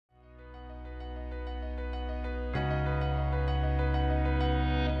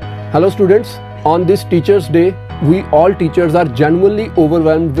Hello students, on this Teachers Day, we all teachers are genuinely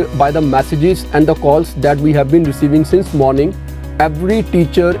overwhelmed by the messages and the calls that we have been receiving since morning. Every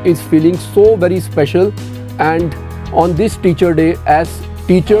teacher is feeling so very special, and on this Teacher Day, as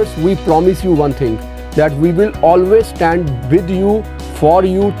teachers, we promise you one thing, that we will always stand with you, for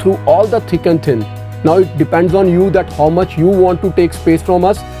you through all the thick and thin. Now it depends on you that how much you want to take space from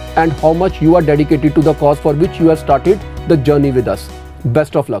us and how much you are dedicated to the cause for which you have started the journey with us.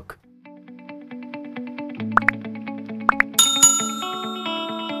 Best of luck.